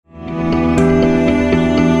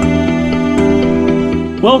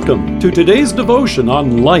Welcome to today's devotion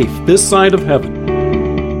on life this side of heaven.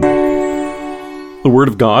 The Word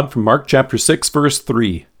of God from Mark chapter 6, verse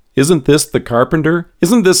 3. Isn't this the carpenter?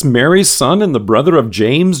 Isn't this Mary's son and the brother of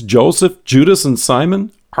James, Joseph, Judas, and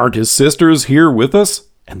Simon? Aren't his sisters here with us?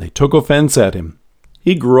 And they took offense at him.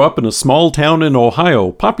 He grew up in a small town in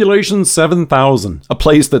Ohio, population 7,000, a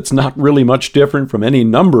place that's not really much different from any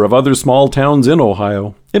number of other small towns in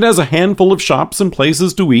Ohio. It has a handful of shops and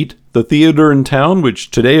places to eat. The theater in town, which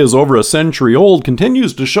today is over a century old,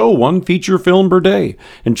 continues to show one feature film per day,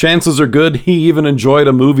 and chances are good he even enjoyed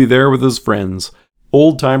a movie there with his friends.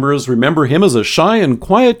 Old-timers remember him as a shy and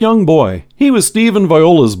quiet young boy. He was Steve and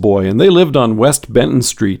Viola's boy, and they lived on West Benton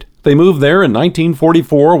Street. They moved there in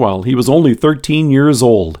 1944 while he was only 13 years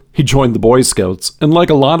old. He joined the Boy Scouts, and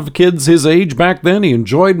like a lot of kids his age back then, he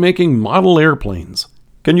enjoyed making model airplanes.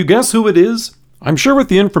 Can you guess who it is? I'm sure with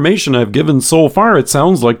the information I've given so far, it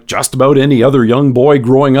sounds like just about any other young boy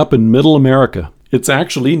growing up in Middle America. It's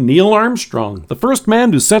actually Neil Armstrong, the first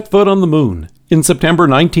man to set foot on the moon. In September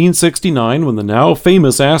 1969, when the now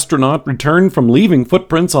famous astronaut returned from leaving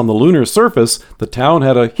footprints on the lunar surface, the town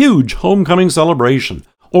had a huge homecoming celebration.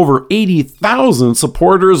 Over 80,000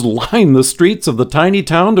 supporters lined the streets of the tiny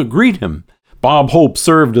town to greet him. Bob Hope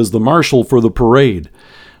served as the marshal for the parade.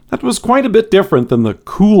 That was quite a bit different than the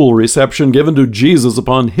cool reception given to Jesus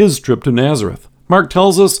upon his trip to Nazareth. Mark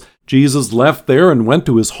tells us Jesus left there and went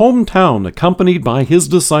to his hometown accompanied by his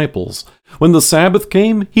disciples. When the Sabbath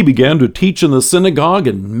came, he began to teach in the synagogue,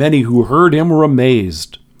 and many who heard him were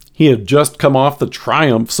amazed. He had just come off the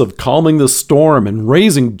triumphs of calming the storm and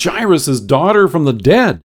raising Jairus' daughter from the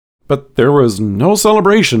dead. But there was no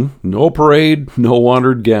celebration, no parade, no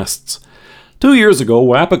honored guests. 2 years ago,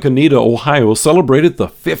 Wapakoneta, Ohio celebrated the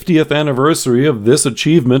 50th anniversary of this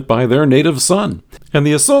achievement by their native son. And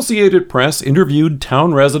the Associated Press interviewed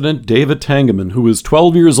town resident David Tangeman, who was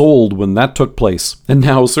 12 years old when that took place, and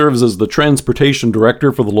now serves as the transportation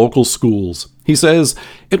director for the local schools. He says,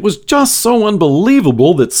 "It was just so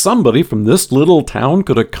unbelievable that somebody from this little town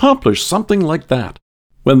could accomplish something like that."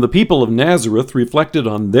 When the people of Nazareth reflected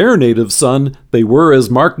on their native son, they were,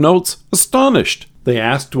 as Mark notes, astonished. They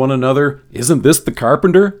asked one another, "Isn't this the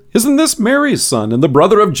carpenter? Isn't this Mary's son and the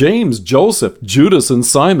brother of James, Joseph, Judas, and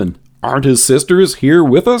Simon? Aren't his sisters here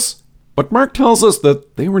with us?" But Mark tells us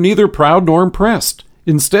that they were neither proud nor impressed.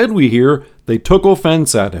 Instead, we hear, they took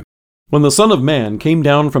offense at him. When the Son of Man came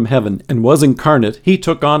down from heaven and was incarnate, he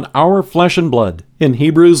took on our flesh and blood. In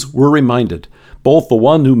Hebrews, we're reminded, both the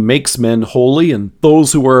one who makes men holy and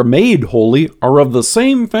those who are made holy are of the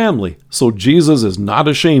same family, so Jesus is not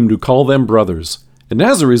ashamed to call them brothers. And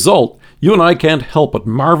as a result, you and I can't help but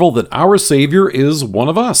marvel that our Savior is one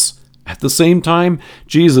of us. At the same time,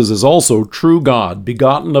 Jesus is also true God,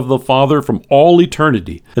 begotten of the Father from all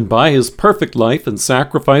eternity, and by his perfect life and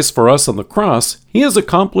sacrifice for us on the cross, he has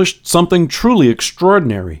accomplished something truly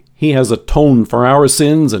extraordinary. He has atoned for our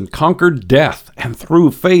sins and conquered death, and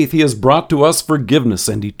through faith he has brought to us forgiveness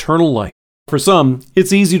and eternal life. For some,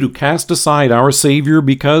 it's easy to cast aside our Savior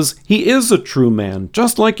because he is a true man,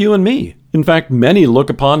 just like you and me. In fact, many look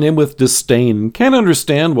upon him with disdain and can't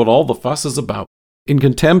understand what all the fuss is about. In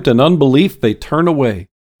contempt and unbelief, they turn away.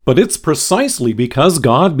 But it's precisely because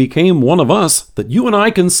God became one of us that you and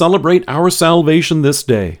I can celebrate our salvation this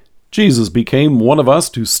day. Jesus became one of us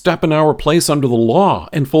to step in our place under the law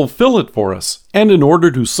and fulfill it for us, and in order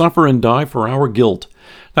to suffer and die for our guilt.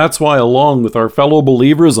 That's why, along with our fellow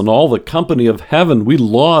believers and all the company of heaven, we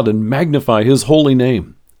laud and magnify his holy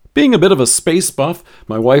name. Being a bit of a space buff,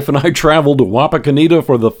 my wife and I traveled to Wapakoneta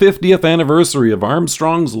for the 50th anniversary of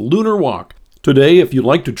Armstrong's lunar walk. Today, if you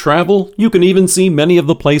like to travel, you can even see many of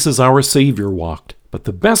the places our Savior walked. But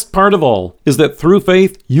the best part of all is that through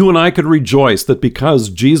faith, you and I could rejoice that because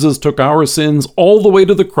Jesus took our sins all the way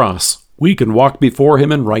to the cross, we can walk before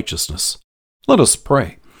him in righteousness. Let us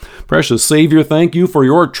pray. Precious Savior, thank you for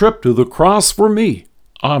your trip to the cross for me.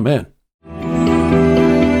 Amen.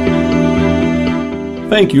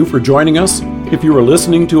 Thank you for joining us. If you are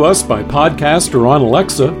listening to us by podcast or on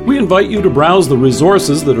Alexa, we invite you to browse the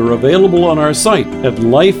resources that are available on our site at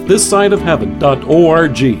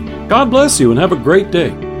lifethissideofheaven.org. God bless you and have a great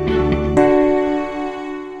day.